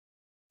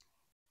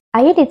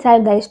Are you the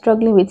type that is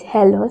struggling with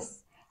hair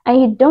loss and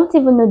you don't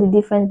even know the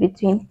difference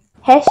between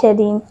hair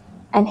shedding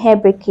and hair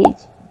breakage?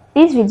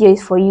 This video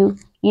is for you.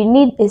 You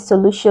need a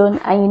solution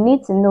and you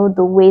need to know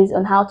the ways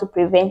on how to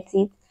prevent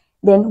it.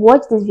 Then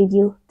watch this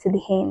video to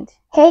the end.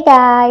 Hey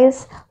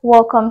guys,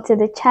 welcome to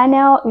the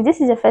channel. If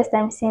this is your first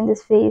time seeing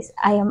this face,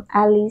 I am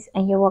Alice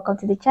and you're welcome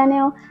to the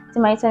channel. To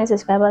my returning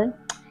subscribers,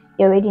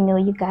 you already know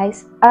you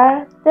guys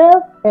are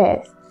the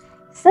best.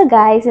 So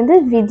guys, in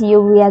this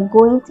video we are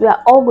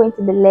all going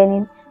to be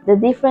learning the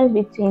difference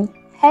between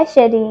hair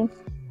shedding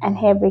and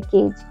hair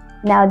breakage.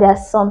 Now there are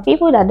some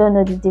people that don't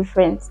know the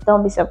difference.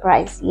 Don't be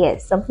surprised.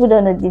 Yes, some people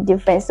don't know the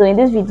difference. So in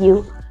this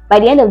video, by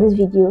the end of this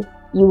video,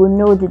 you will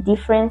know the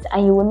difference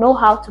and you will know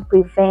how to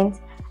prevent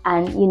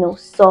and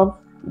solve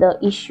the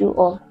issue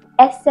of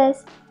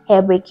excess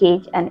hair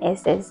breakage and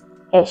excess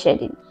hair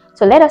shedding.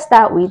 So let us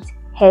start with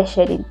hair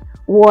shedding.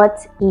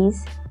 What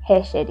is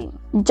hair shedding?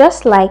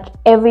 Just like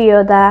every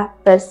other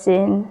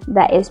person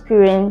that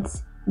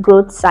experiences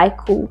growth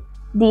cycle,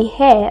 the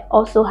hair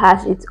also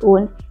has its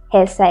own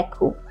hair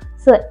cycle.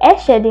 So hair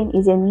shedding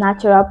is a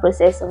natural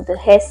process of the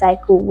hair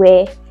cycle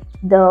where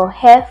the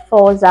hair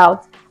falls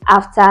out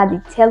after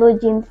the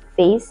telogen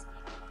phase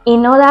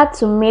in order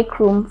to make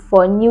room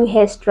for new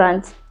hair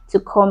strands to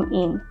come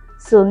in.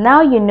 So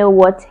now you know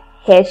what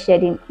hair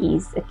shedding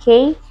is.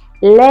 Okay,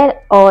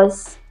 let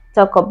us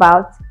talk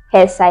about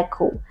hair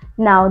cycle.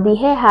 Now the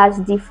hair has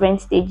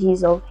different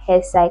stages of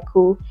hair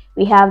cycle.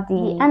 We have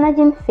the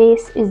anagen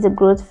phase is the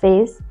growth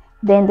phase,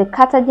 then the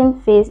catagen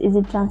phase is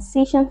the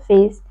transition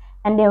phase,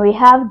 and then we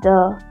have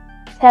the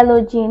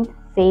telogen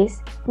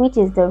phase, which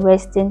is the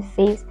resting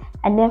phase,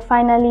 and then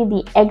finally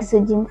the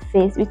exogen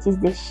phase, which is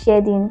the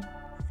shedding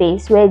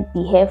phase where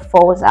the hair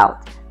falls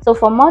out. So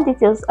for more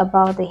details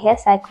about the hair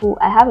cycle,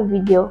 I have a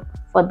video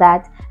for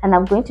that and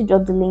I'm going to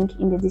drop the link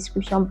in the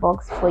description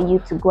box for you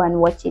to go and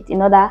watch it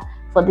in order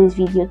for this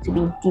video to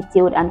be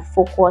detailed and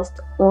focused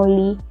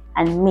only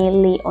and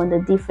mainly on the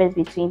difference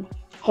between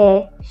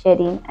hair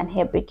shedding and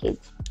hair breakage.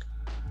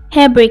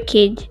 Hair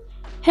breakage.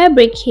 Hair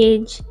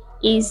breakage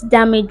is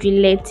damage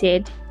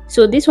related.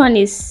 So this one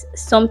is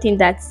something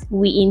that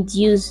we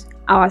induce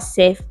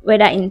ourselves,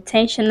 whether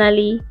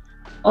intentionally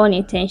or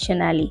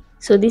unintentionally.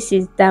 So this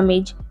is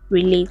damage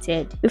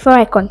related. Before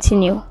I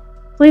continue,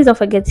 please don't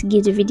forget to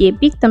give the video a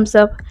big thumbs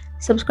up,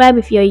 subscribe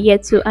if you're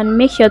yet to, and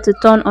make sure to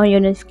turn on your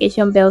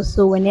notification bell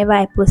so whenever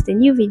I post a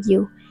new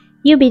video,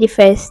 you'll be the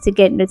first to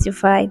get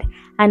notified.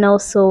 And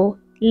also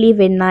leave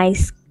a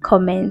nice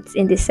comment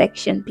in the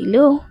section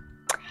below.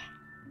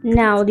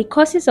 Now, the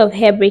causes of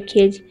hair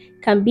breakage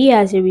can be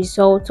as a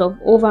result of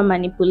over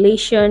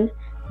manipulation,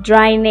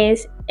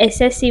 dryness,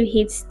 excessive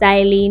heat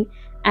styling,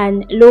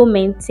 and low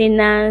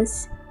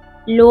maintenance,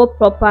 low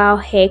proper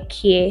hair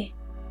care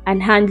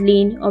and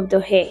handling of the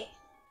hair.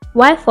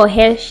 While for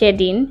hair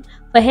shedding,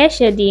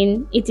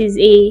 it is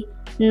a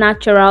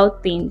natural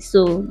thing,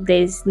 so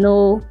there's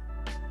no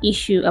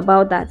issue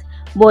about that.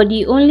 But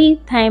the only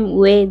time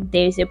where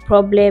there's a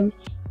problem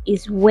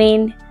is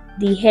when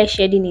the hair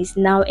shedding is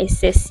now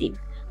excessive.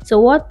 So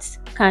what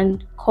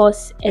can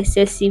cause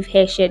excessive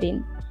hair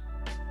shedding?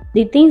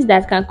 The things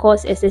that can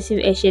cause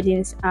excessive hair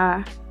sheddings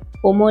are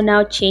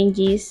hormonal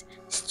changes,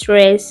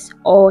 stress,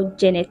 or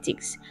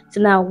genetics.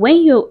 So now when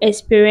you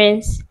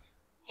experience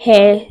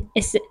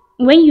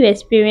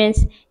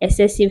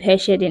excessive hair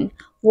shedding,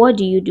 what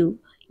do?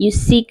 You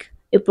seek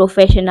a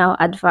professional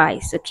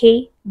advice.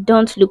 Okay,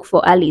 don't look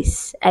for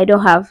Alice. I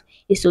don't have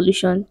a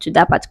solution to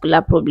that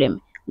particular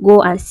problem.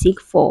 Go and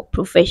seek for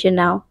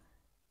professional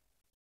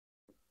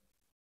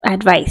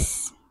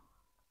advice.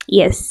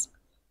 Yes.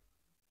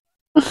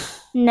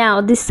 Now,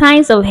 the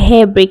signs of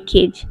hair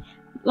breakage.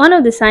 One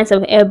of the signs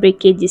of hair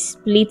breakage is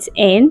split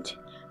end,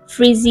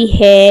 frizzy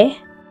hair,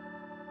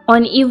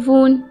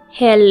 uneven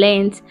hair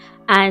length,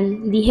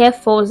 and the hair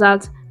falls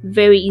out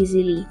very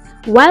easily.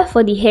 While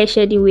for the hair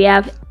shedding, we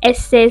have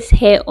excess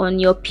hair on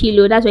your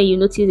pillow. That's when you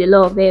notice a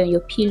lot of hair on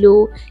your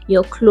pillow,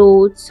 your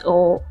clothes,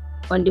 or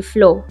on the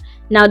floor.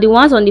 Now, the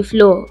ones on the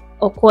floor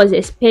occurs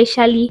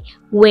especially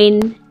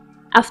when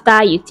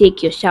after you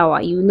take your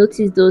shower, you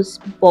notice those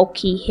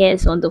bulky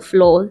hairs on the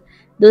floor.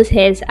 Those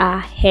hairs are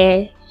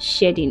hair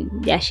shedding.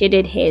 They are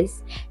shedded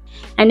hairs.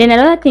 And then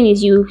another thing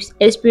is you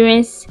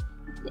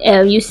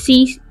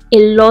see a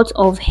lot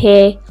of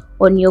hair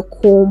on your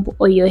comb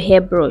or your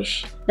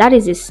hairbrush. That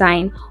is a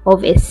sign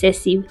of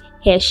excessive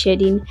hair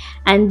shedding.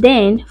 And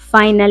then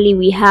finally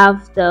we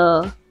have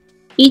the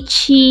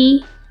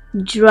itchy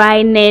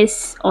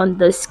dryness on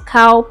the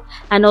scalp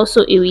and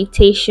also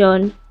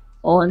irritation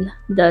on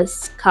the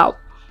scalp.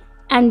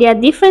 And there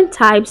are different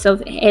types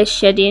of hair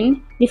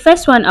shedding. The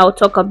first one I'll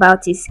talk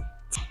about is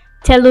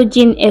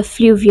telogen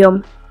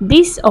effluvium.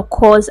 This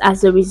occurs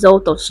as a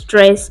result of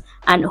stress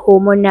and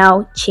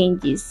hormonal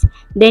changes.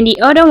 Then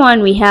the other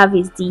one we have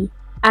is the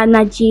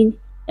anagen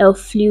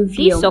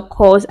effluvium. This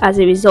occurs as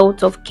a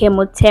result of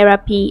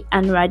chemotherapy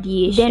and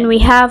radiation. Then we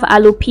have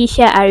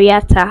alopecia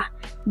areata.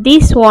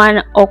 This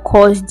one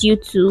occurs due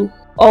to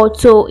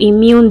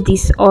autoimmune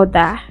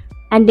disorder.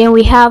 And then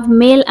we have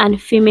male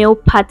and female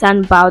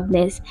pattern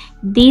baldness.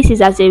 This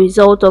is as a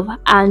result of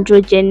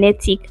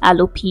androgenetic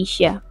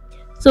alopecia.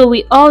 So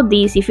with all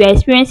this, if you're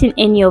experiencing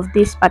any of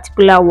this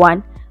particular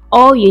one,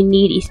 all you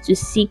need is to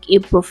seek a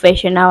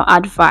professional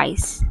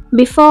advice.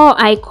 Before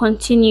I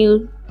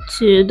continue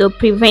to the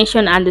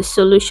prevention and the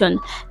solution,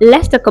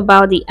 let's talk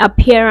about the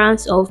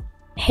appearance of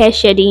hair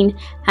shedding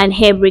and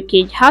hair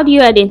breakage. How do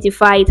you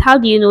identify it? How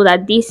do you know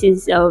that this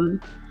is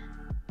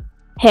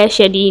hair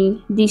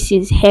shedding, this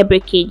is hair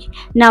breakage?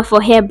 Now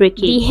for hair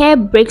breakage, the hair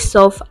breaks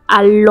off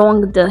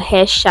along the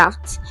hair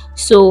shaft.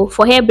 So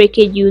for hair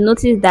breakage, you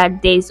notice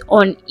that there's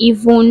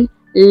uneven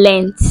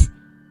length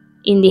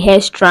in the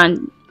hair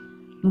strand.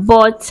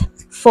 But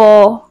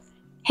for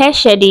hair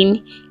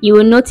shedding, you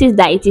will notice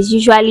that it is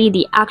usually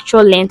the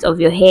actual length of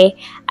your hair,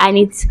 and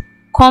it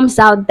comes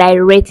out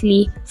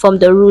directly from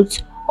the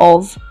root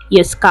of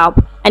your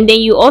scalp. And then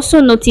you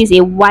also notice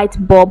a white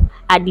bob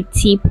at the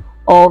tip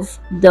of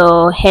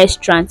the hair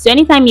strand. So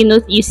anytime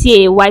you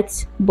see a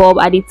white bob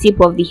at the tip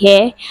of the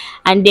hair,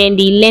 and then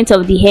the length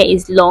of the hair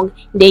is long,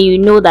 then you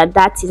know that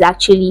that is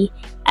actually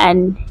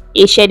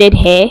a shedded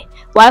hair.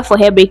 While for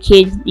hair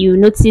breakage, you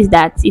notice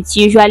that it's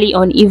usually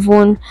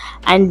uneven,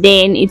 and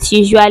then it's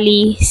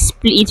usually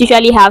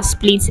have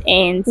split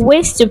ends.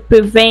 Ways to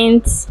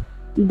prevent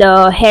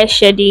the hair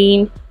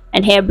shedding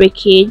and hair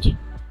breakage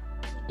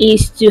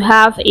is to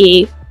have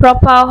a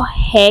proper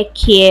hair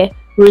care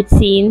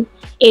routine,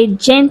 a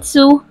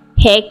gentle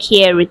hair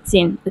care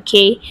routine.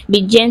 Okay,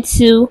 be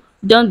gentle,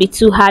 don't be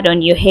too hard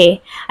on your hair.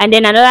 And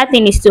then another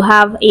thing is to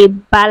have a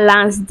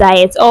balanced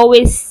diet.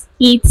 Always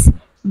eat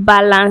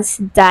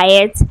balanced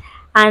diet.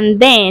 And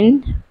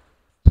then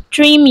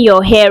trim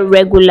your hair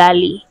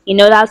regularly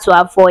in order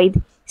to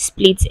avoid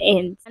split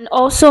ends. And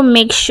also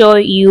make sure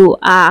you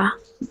are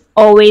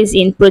always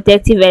in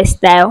protective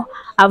hairstyle.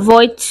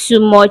 Avoid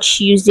too much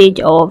usage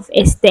of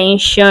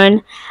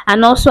extension,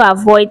 and also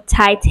avoid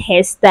tight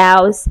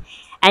hairstyles.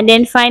 And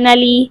then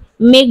finally,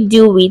 make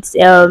do with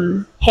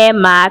hair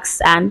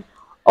masks and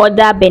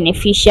other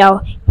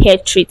beneficial hair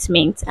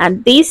treatments,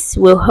 and this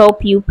will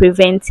help you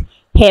prevent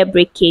hair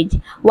breakage.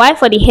 While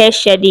for the hair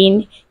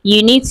shedding,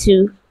 you need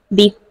to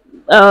be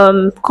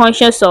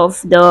conscious of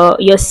the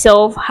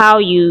yourself, how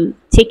you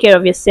take care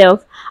of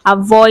yourself.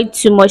 Avoid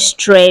too much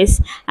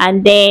stress,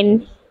 and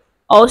then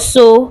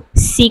also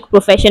seek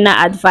professional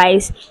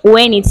advice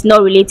when it's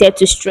not related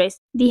to stress.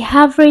 The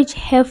average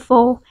hair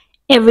fall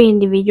every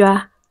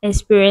individual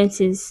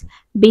experiences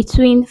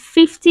between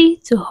 50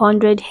 to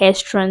 100 hair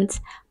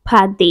strands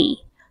per day.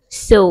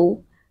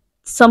 So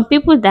some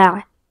people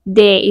that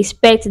they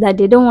expect that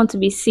they don't want to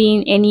be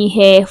seeing any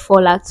hair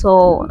fall at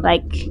all,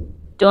 like,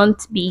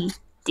 don't be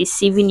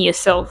deceiving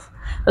yourself.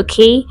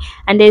 Okay,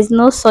 and there's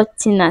no such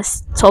thing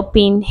as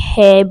stopping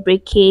hair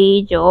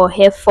breakage or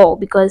hair fall,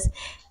 because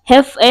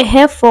a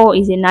hair fall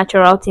is a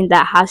natural thing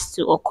that has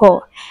to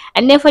occur.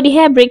 And then for the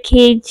hair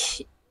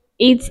breakage,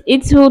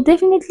 it will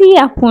definitely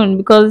happen,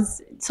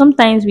 because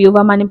sometimes we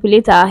over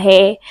manipulate our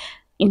hair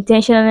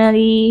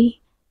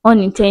intentionally,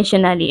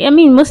 unintentionally. I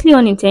mean, mostly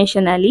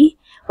unintentionally,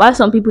 while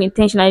some people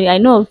intentionally. I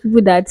know of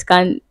people that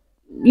can,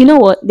 you know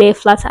what, they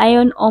flat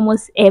iron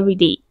almost every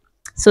day.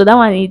 So that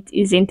one, it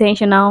is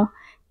intentional,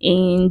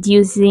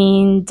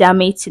 inducing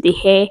damage to the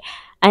hair.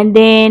 And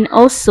then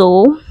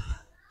also,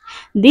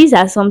 these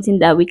are something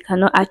that we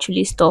cannot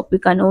actually stop. We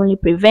can only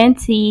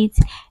prevent it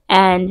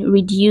and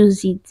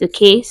reduce it.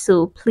 Okay,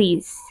 so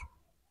please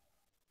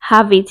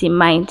have it in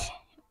mind,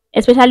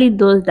 especially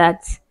those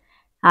that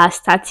are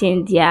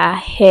starting their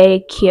hair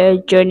care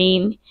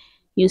journey.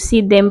 You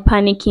see them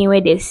panicking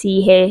when they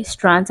see hair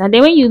strands, and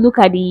then when you look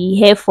at the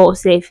hair fall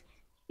safe,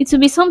 it will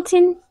be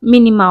something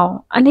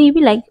minimal, and then you'll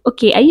be like,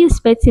 okay, are you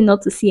expecting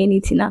not to see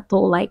anything at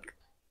all? Like,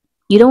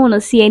 you don't want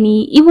to see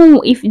any, even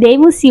if they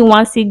even see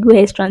one single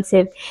hair strand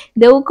safe,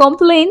 they will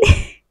complain.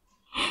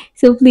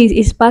 So please,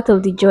 it's part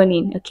of the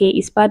journey. Okay,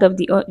 it's part of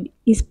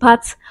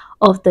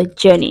the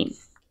journey,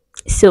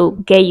 so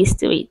get used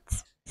to it.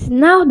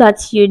 Now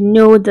that you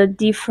know the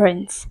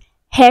difference,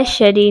 hair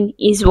shedding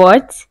is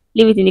what?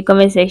 Leave it in the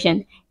comment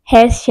section.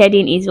 Hair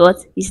shedding is what?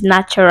 Is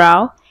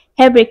natural.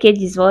 Hair breakage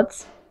is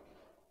what?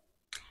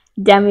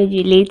 Damage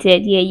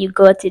related. Yeah, you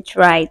got it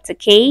right.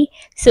 Okay,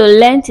 so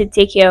learn to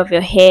take care of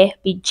your hair,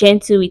 be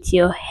gentle with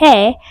your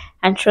hair,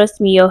 and trust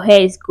me, your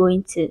hair is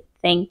going to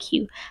thank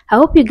you. I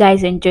hope you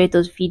guys enjoyed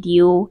this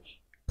video.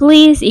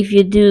 Please, if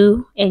you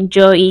do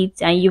enjoy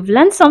it and you've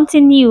learned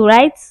something new,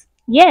 right?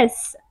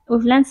 Yes,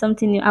 we've learned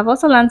something new. I've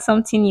also learned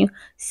something new.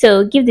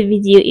 So give the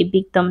video a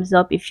big thumbs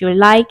up if you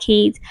like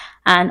it,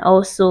 and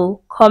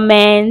also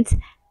comment,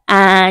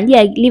 and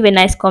yeah, leave a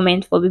nice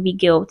comment for baby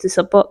girl to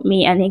support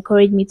me and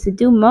encourage me to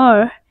do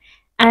more.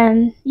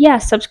 And yeah,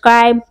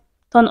 subscribe,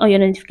 turn on your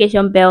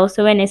notification bell,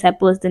 so when I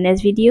post the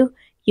next video,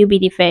 you'll be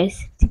the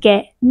first to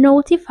get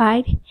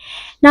notified.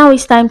 Now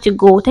it's time to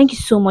go. Thank you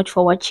so much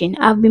for watching.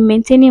 I've been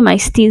maintaining my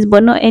steez,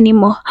 but not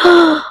anymore.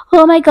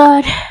 Oh my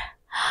god,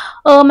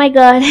 oh my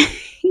god.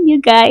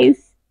 You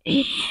guys,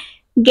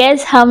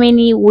 guess how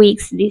many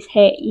weeks this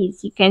hair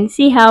is? You can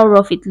see how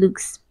rough it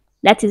looks.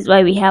 That is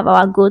why we have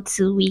our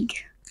go-to wig.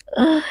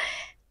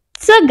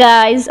 So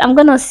guys, I'm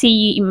gonna see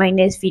you in my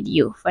next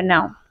video. For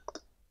now,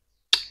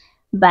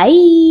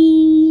 bye.